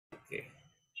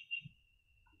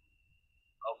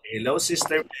Hello,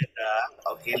 Sister Beda.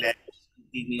 Okay, let's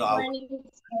continue our.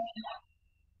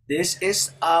 This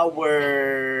is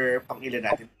our pangilan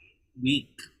natin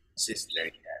week,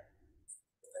 Sister.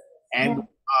 And we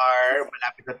are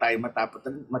malapit na tayo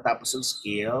matapos ang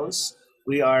skills.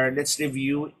 Let's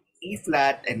review E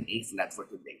flat and A flat for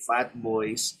today. Fat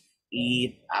boys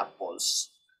eat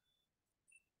apples.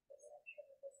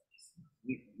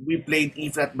 We played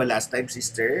E flat ba last time,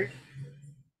 sister?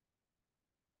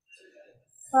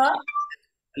 Huh?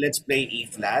 Let's play E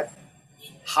flat.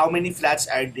 How many flats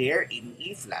are there in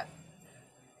E flat?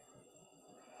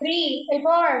 3,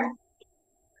 4.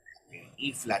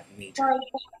 E flat major.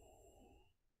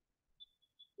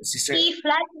 Sister, E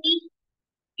flat, E.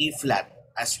 E flat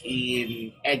as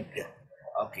in egg.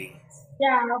 Okay.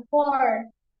 Yeah, 4.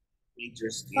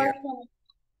 Major scale.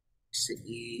 4.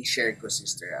 I-share ko,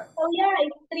 sister. Oh yeah,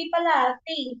 it's 3 pala.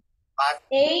 3. Fat,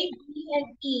 A, B,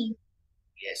 and E.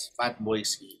 yes, fat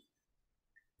boys E.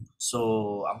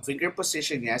 So, ang finger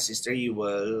position niya, sister, you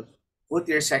will put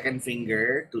your second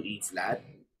finger to E flat.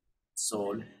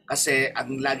 So, kasi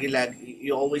ang lagi-lagi,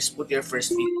 you always put your first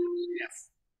finger to F.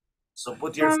 So,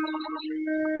 put your,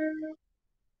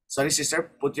 sorry sister,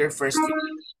 put your first finger.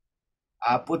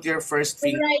 Put your first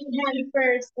The finger. right hand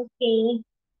first, okay.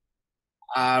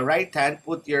 Right hand,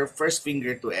 put your first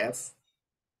finger to F.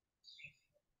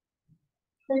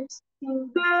 First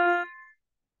finger.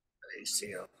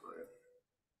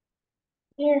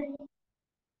 Here.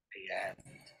 Ayan.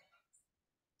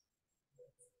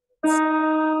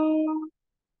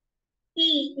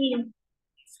 E.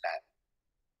 Flat.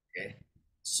 Okay.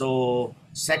 So,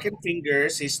 second finger,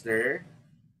 sister,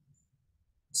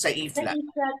 sa E Sa flat. E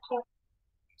flat po.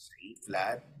 Sa E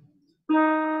flat.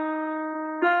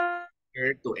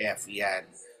 Finger to F. Yan.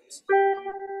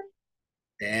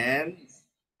 Then,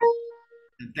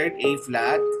 the third A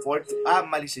flat, fourth,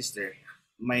 mali sister.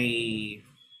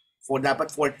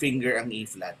 Dapat fourth finger ang E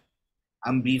flat.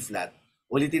 Ang B flat.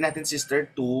 Ulitin natin sister,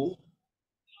 2,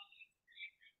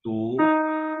 2, 1,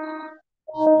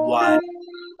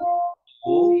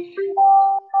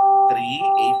 2, 3,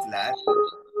 A flat,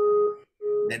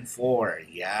 then 4.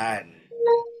 Yan.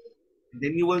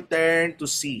 Then you will turn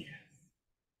to C.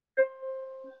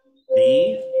 D,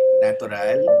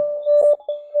 natural,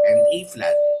 and E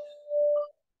flat.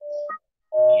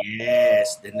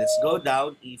 Yes. Then let's go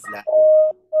down, E flat,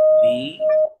 D,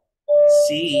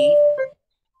 C,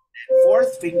 then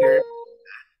fourth finger,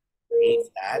 A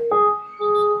flat,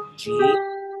 G,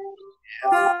 F,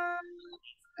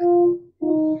 one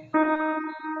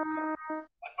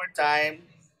more time,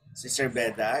 Sister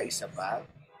Beda, isa pa.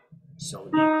 So,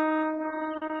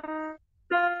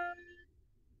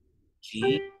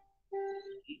 G,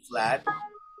 E flat,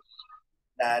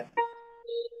 that,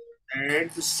 turn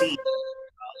to C,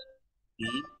 D,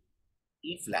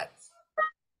 E flat,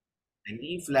 then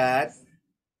E flat,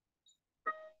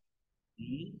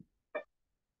 E,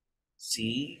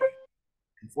 C,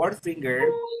 and fourth finger,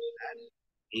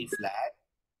 A flat,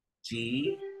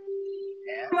 G,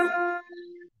 F,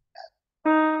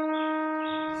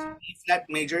 E flat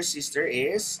major, sister,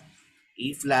 is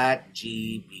E flat,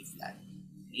 G, B flat.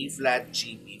 E flat,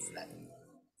 G, B flat.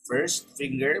 First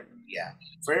finger, yeah.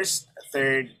 First,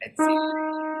 third, and fifth.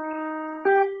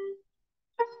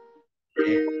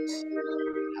 Yes.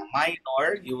 Now,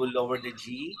 minor, you will lower the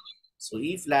G. So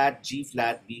E flat, G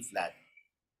flat, B flat.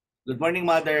 Good morning,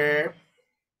 mother.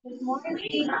 Good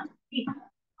morning.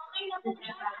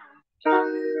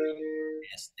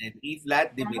 Yes, then E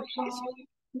flat diminishes.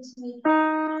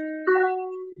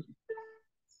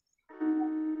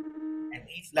 And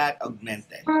E flat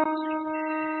augmented.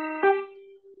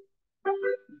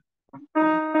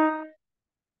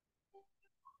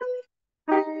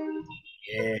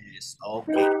 Yes,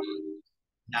 okay.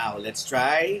 Now, let's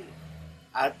try.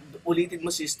 At ulitin mo,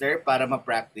 sister, para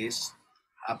ma-practice.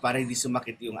 Para hindi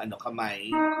sumakit yung kamay.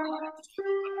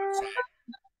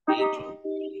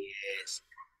 Yes.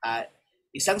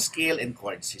 Isang scale and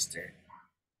chord, sister.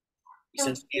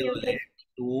 Isang scale ulit.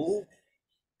 2,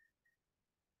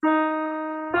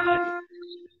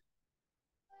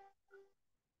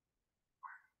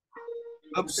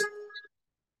 1. Oops.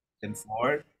 Then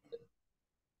 4.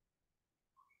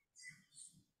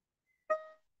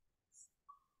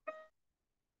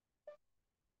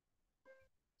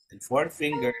 Then fourth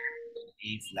finger,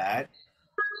 A flat,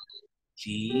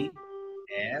 G,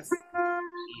 F,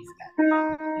 E flat.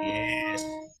 Yes.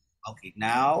 Okay,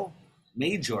 now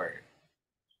major.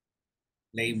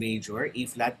 Play major, E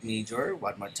flat major.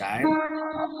 One more time.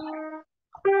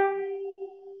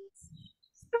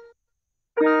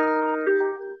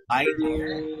 Minor.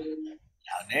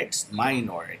 Now next,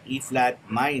 minor. E flat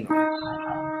minor.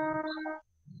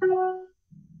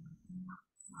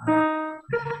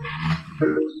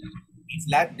 E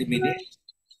flat diminished.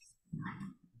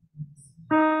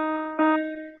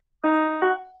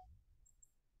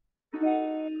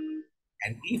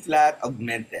 And E flat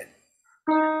augmented.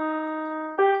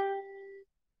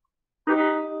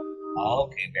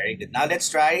 Okay, very good. Now let's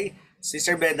try,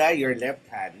 Sister Beda, your left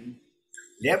hand.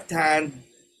 Left hand,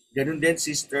 ganun din,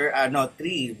 sister. No,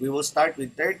 3. We will start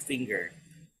with third finger.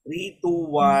 3, 2,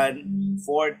 1,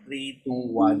 4, 3, 2,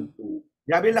 1, 2.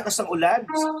 Grabe lakas ng ulan.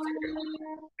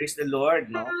 Praise the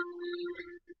Lord, no?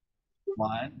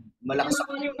 1. Malakas ang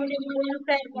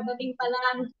Magaling pa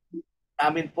lang.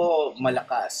 namin po,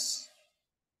 malakas.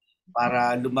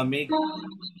 Para lumamig.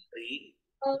 3.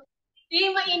 Hindi,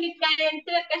 mainit ka rin,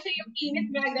 sir, kasi yung init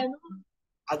nga ganun.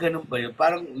 Ganun ba yun?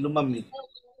 Parang lumamig.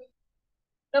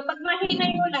 Kapag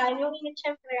mahina yung ulan, yung init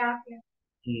syempre akin.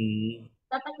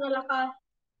 Dapat malakas.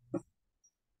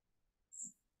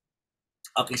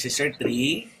 Okay, sister,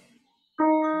 3,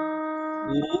 2,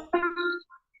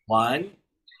 1,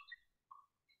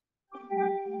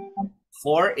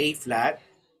 4, A flat,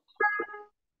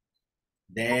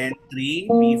 then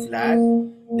 3, B flat,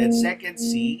 then second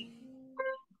C,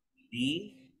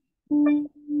 D,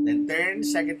 then turn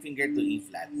second finger to E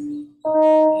flat.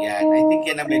 Yan, I think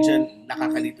yan ang medyo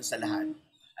nakakalito sa lahat.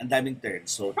 Ang daming turn.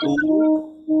 So,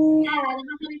 2,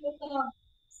 Nakakalito to.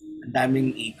 ang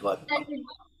daming ikot.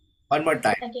 One more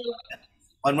time.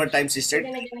 One more time, sister.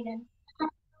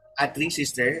 At 3,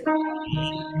 sister.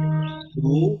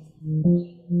 2,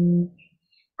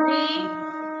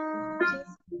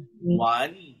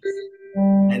 1,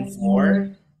 then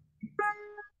 4,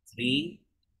 3,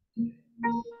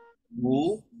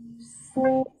 2,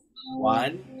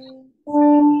 1,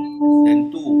 then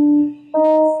 2.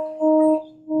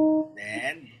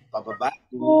 Then, pababa,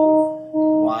 2,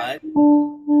 1,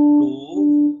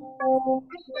 2,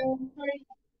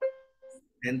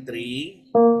 then 3,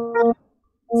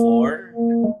 4,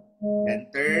 then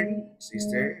turn,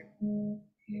 sister.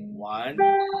 1, 2,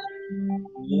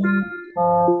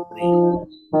 3.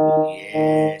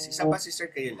 Yes. Isa pa, sister,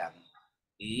 kayo lang.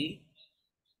 E.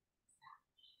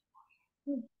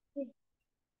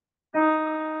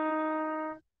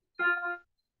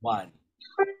 1,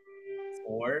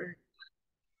 4,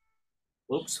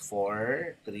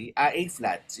 4, 3. A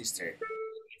flat, sister.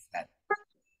 A flat.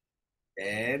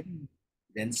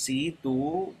 Then C,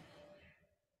 2,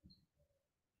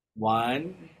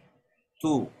 1,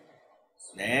 2.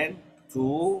 Then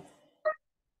 2,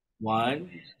 1,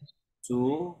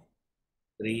 2,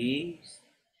 3,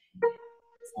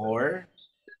 4,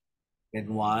 then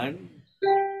 1,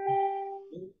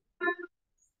 2,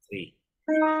 3.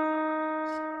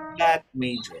 Flat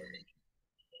major.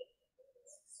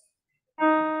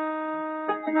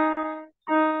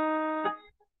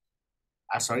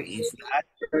 Sorry, E flat.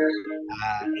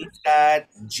 A flat,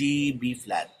 G, B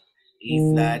flat. E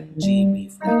flat, G, B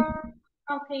flat.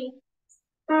 Okay.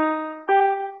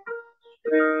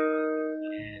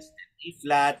 Yes, then E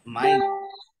flat minor.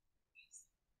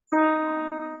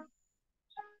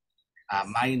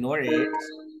 Minor is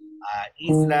E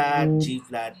flat, G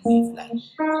flat, B flat.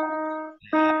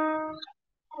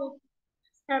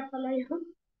 Sarap pala yun.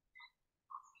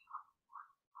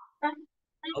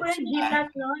 Ay, Oops, G flat,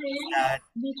 no? E flat,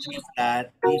 G flat,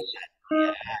 B flat.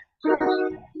 Yeah,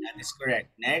 that is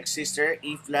correct. Next, sister,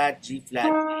 E flat, G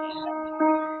flat,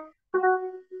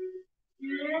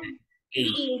 A.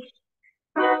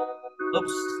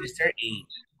 Oops, sister, A.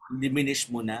 Diminish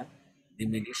muna.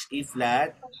 Diminish. E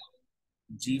flat,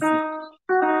 G flat.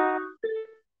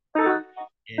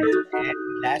 Yes. And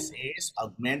last is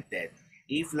augmented.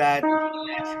 E flat, D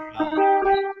natural,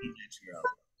 E natural.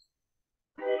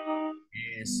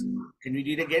 Yes. Can we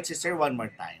do it again, sister? One more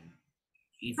time.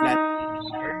 E flat, E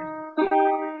minor.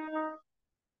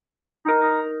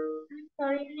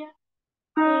 Sorry.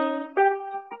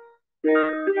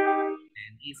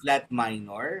 And E flat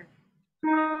minor.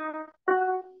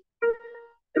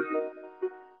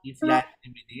 E flat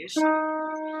diminished.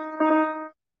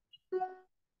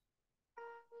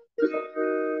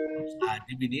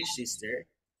 Diminished, sister.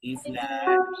 E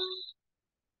flat.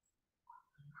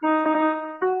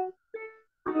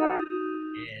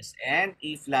 Yes, and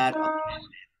E flat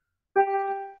augmented.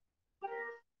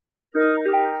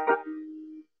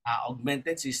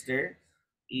 Augmented, sister.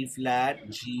 E flat,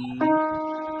 G.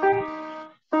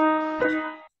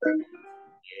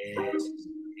 Yes,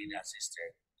 okay na, sister.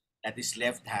 That is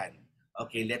left hand.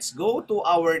 Okay, let's go to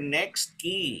our next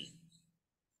key.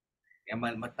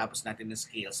 Matapos natin ng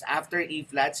scales. After E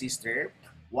flat, sister,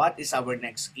 what is our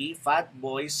next key? Fat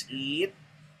boys eat.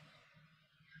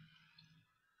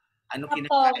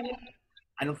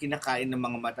 Anong kinakain ng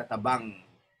mga matatabang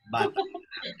Bata.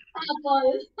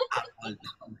 Apple. Apple.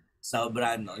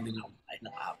 Sobra, no? Hindi lang kain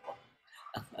ng apple.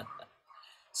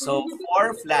 So,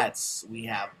 4 flats. We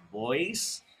have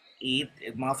boys eat,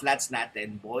 mga flats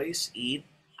natin, boys eat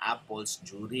apples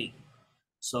during.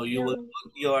 So, you will Yeah.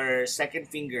 put your second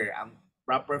finger, ang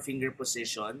proper finger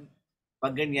position.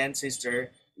 Pag ganyan,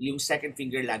 sister, yung second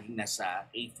finger laging nasa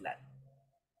A flat.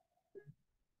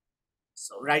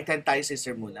 So, right hand tayo,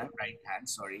 sister, muna. Right hand,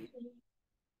 sorry.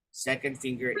 Second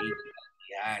finger, A flat.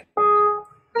 Yan.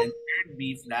 Then turn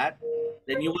B flat.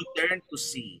 Then you will turn to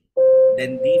C.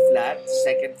 Then D flat,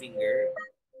 second finger.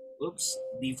 Oops,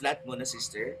 D flat muna,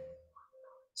 sister.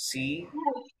 C,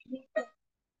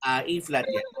 E flat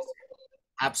yan.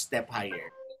 Half step higher.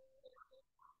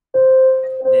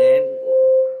 Then,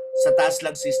 sa taas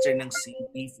lang, sister, ng C,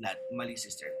 D flat. Mali,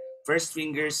 sister. First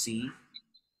finger, C.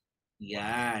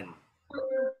 Yan.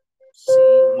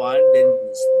 C1, then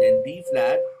D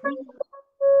flat.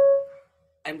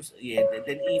 Then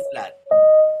E flat.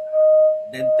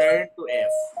 Then turn to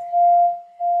F.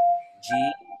 G,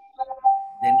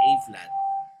 then A flat.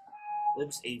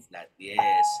 Oops, A flat.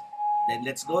 Yes. Then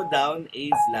let's go down.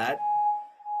 A flat.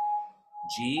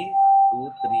 G, 2,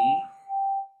 3.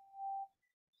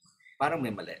 Parang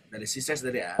may mali. Dali, sisters,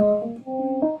 dali ah.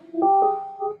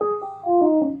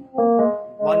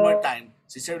 One more time.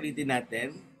 Sister, ulitin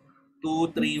natin.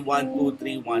 2, 3, 1, 2,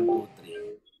 3, 1, 2,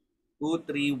 3. 2,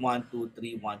 3, 1, 2,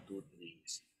 3, 1, 2, 3.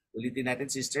 Ulitin natin,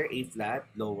 sister. A flat,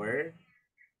 lower.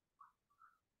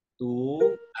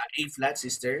 2, A flat,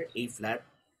 sister. A flat.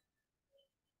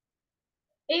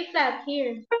 A flat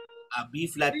here. B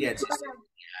flat yan, sister.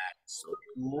 Yan. So,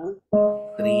 2,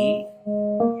 3,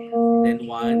 then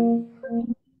 1,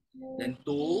 then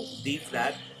 2, D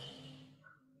flat.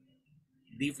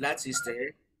 D flat,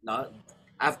 sister. No?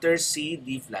 After C,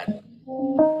 D flat.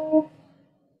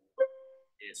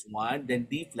 Yes, 1, then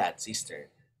D flat, sister.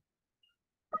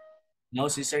 No,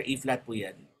 sister, E flat po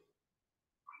yan.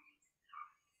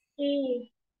 A.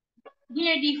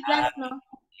 Here, D flat, no?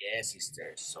 Yes,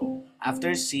 sister. So,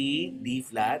 after C, D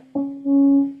flat.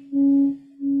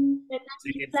 Then D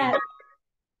Second flat. finger.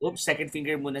 Oops, second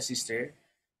finger muna, sister.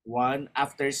 1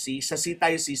 after C. Sa C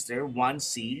tayo, sister. 1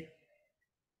 C.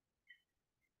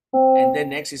 And then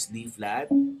next is D flat.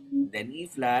 Then E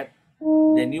flat.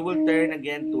 Then you will turn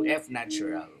again to F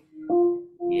natural.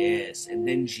 Yes. And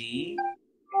then G.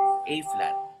 A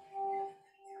flat.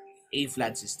 A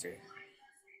flat, sister.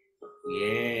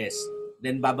 Yes.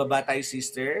 Then bababa tayo,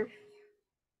 sister.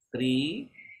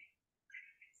 3.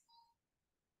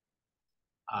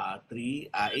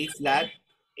 3. A flat.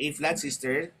 A flat,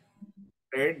 sister.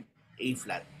 Third, A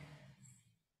flat.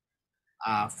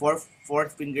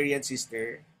 Fourth finger yan,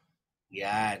 sister.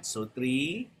 Yan. So,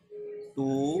 3,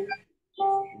 2,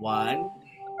 1,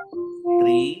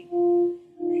 3,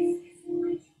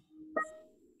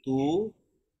 2,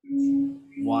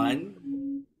 1,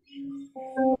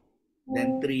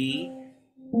 then 3,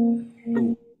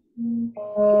 2.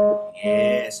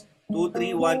 Yes. 2,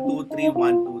 3, 1, 2, 3,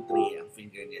 1, 2, 3. Ang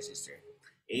finger niya, sister.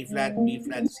 A flat, B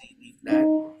flat, C, D flat,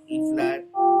 E flat.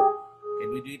 Can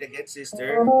we do it again,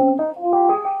 sister?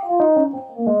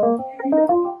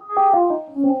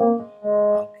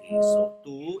 Okay, so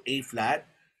 2, A flat,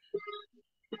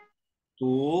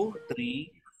 2,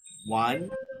 3, 1,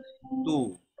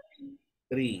 2,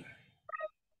 3,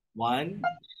 1,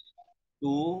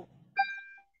 2,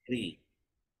 3,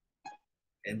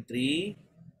 and 3,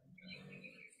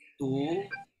 2,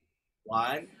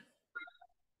 1,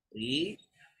 3,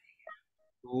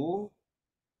 2,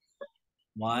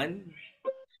 1,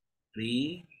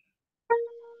 3,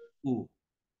 2.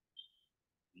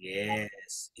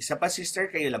 Yes. Isa pa, sister,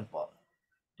 kayo lang po.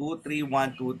 2, 3,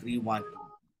 1, 2, 3, 1, 2.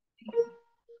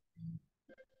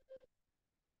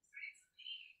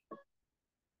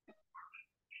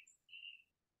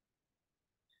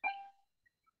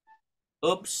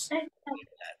 Oops.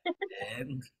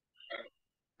 And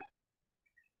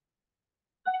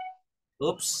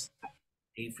oops.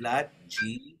 A flat,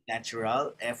 G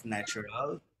natural, F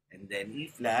natural, and then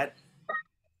E flat,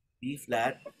 B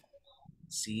flat,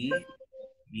 C,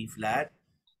 B flat,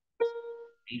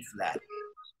 A flat.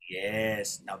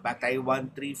 Yes. Now back tayo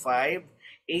 1, 3, 5.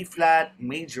 A flat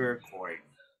major chord.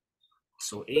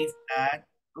 So A flat,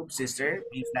 oops, sister,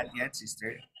 B flat yan,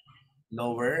 sister.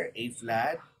 Lower, A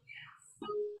flat.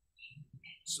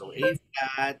 So A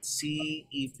flat, C,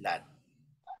 E flat.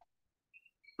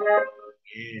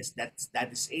 Yes, that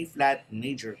is A flat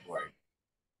major chord.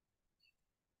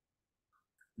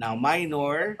 Now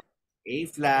minor, A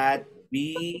flat,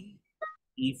 B,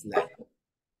 E flat.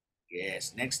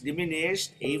 Yes, next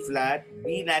diminished, A flat,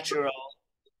 B natural,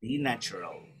 D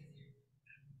natural.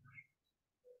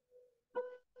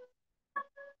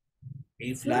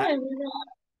 A flat,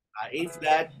 A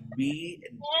flat, B,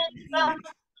 and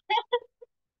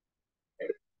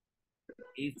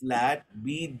A flat,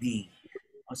 B, D.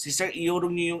 O, sister,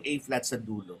 iurong niyo yung A flat sa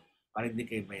dulo para hindi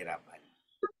kayo mahirapan.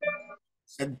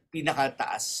 Sa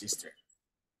pinakataas, sister.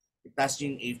 Itaas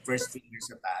niyo yung A first finger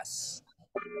sa taas.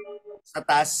 Sa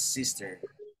taas, sister.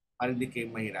 Para hindi kayo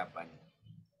mahirapan.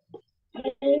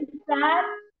 A flat.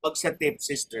 Pag sa tip,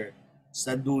 sister,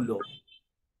 sa dulo,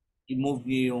 i-move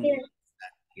niyo yung flat.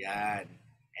 Yan.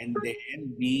 And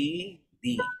then B,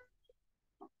 D.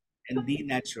 And D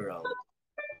natural.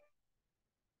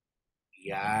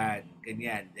 Yan.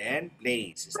 Ganyan. Then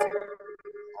play, sister.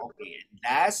 Okay. And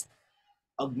last,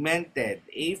 augmented.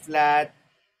 A flat,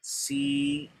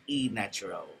 C, E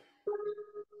natural.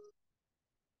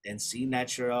 Then C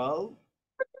natural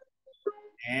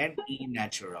and E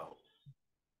natural.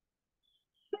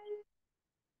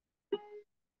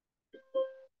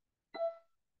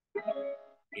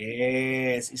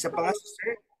 Yes. Isa pa nga,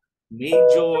 sister.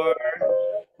 Major,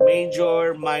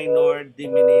 major, minor,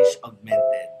 diminish,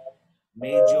 augmented.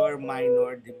 Major,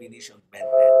 minor, diminish,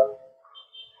 augmented.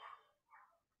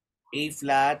 A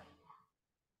flat,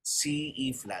 C,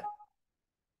 E flat.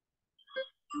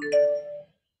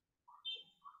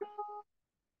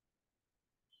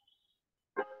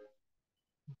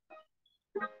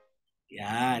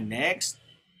 Yeah, next,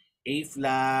 A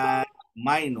flat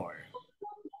minor.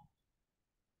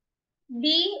 B,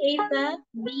 A flat,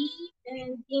 B,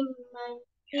 and E minor.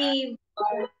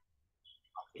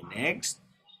 Okay, next,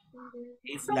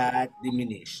 A flat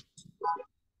diminished.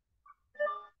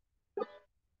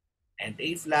 And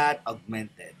A flat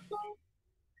augmented.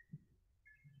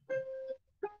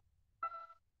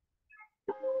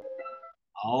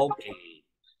 Okay.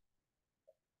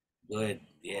 Good.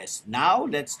 Yes. Now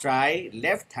let's try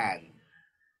left hand.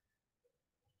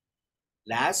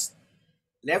 Last,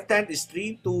 left hand is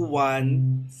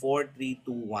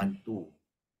 3-2-1-4-3-2-1-2.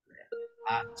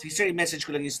 Sister, i-message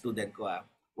ko lang yung student ko.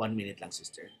 1 minute lang,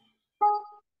 sister.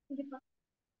 Hindi pa.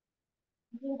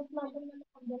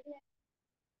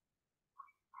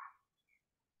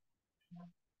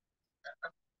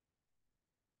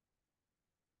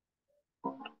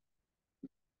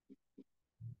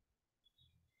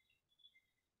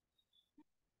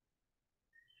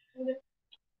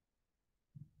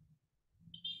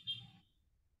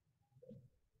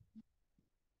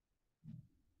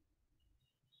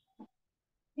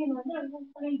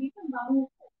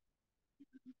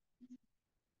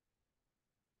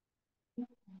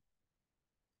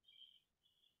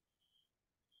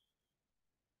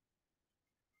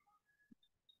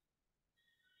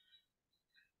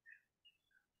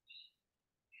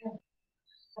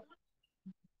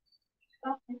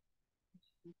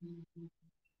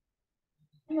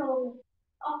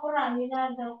 Ako Ronnie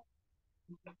na daw.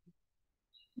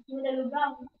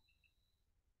 Nilalugang.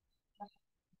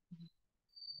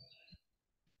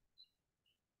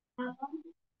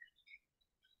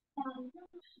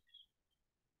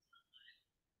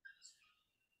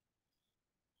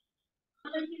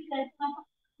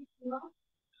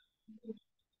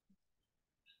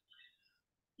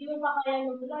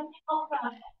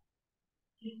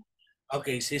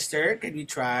 Okay, sister, can you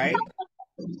try?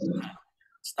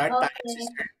 Start tayo,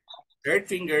 sister. Third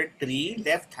finger, 3,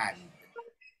 left hand.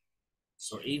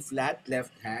 So A flat,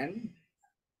 left hand.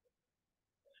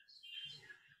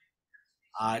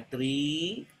 3,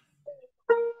 3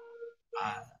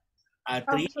 A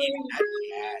flat.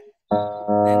 Yan.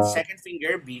 Then second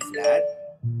finger, B flat.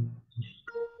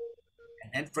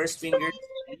 And then first finger,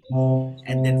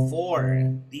 and then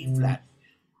 4, D flat.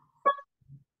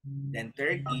 Then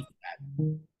third, E flat.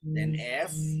 Then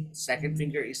F, second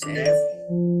finger is F,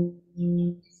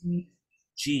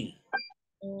 G.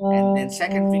 And then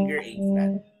second finger, A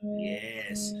flat.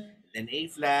 Yes. Then A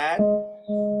flat,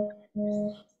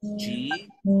 G,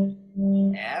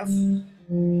 F,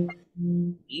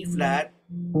 E flat,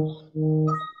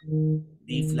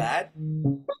 D flat.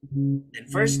 Then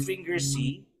first finger,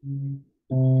 C.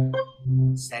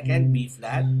 Second, B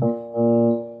flat,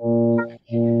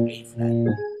 A flat.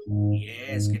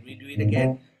 Yes. Can we do it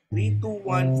again?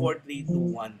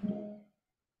 3-2-1-4-3-2-1-2.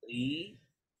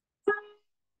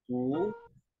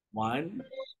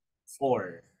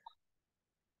 3-2-1-4.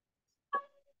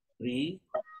 3-2-1-2.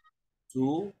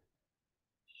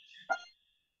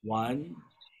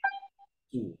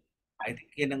 I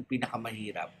think yan ang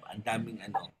pinakamahirap. Ang daming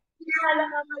ano.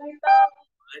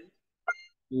 1,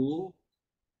 2,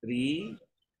 3,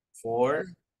 4,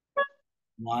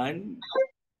 1,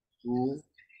 2,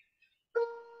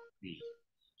 3.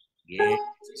 Yes.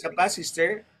 Isa pa,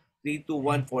 sister.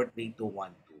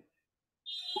 3-2-1-4-3-2-1-2.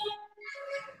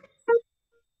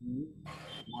 2,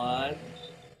 1.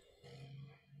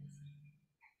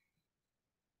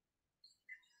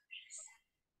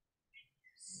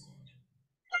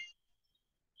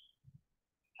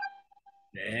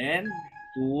 Then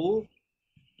 2,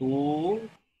 2,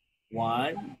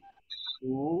 1,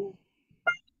 2,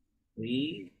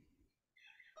 3,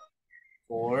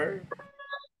 4.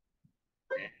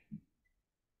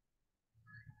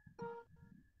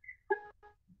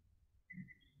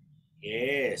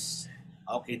 Yes.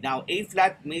 Okay, now A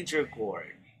flat major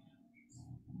chord.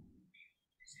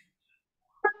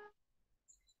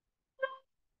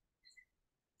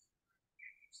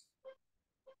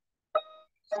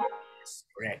 Yes,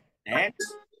 correct. Next,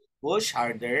 push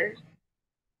harder.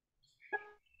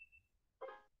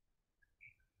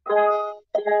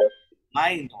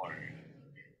 Minor.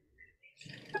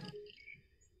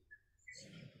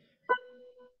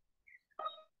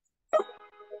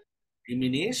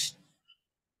 Diminished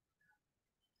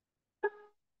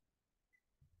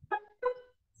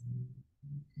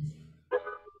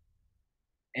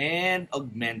and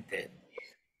augmented.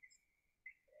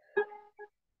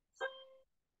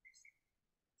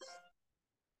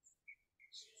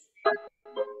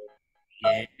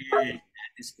 Yeah, that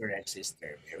is correct,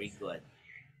 sister. Very good.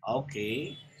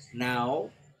 Okay,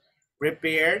 now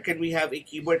prepare. Can we have a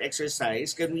keyboard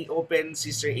exercise? Can we open,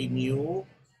 sister, a new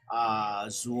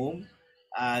Zoom?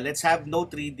 Let's have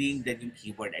note reading, then yung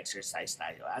keyboard exercise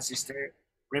tayo. Sister,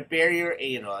 prepare your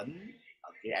Aaron.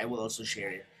 Okay, I will also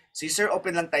share it. Sister,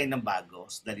 open lang tayo ng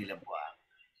bago. Dali lang po.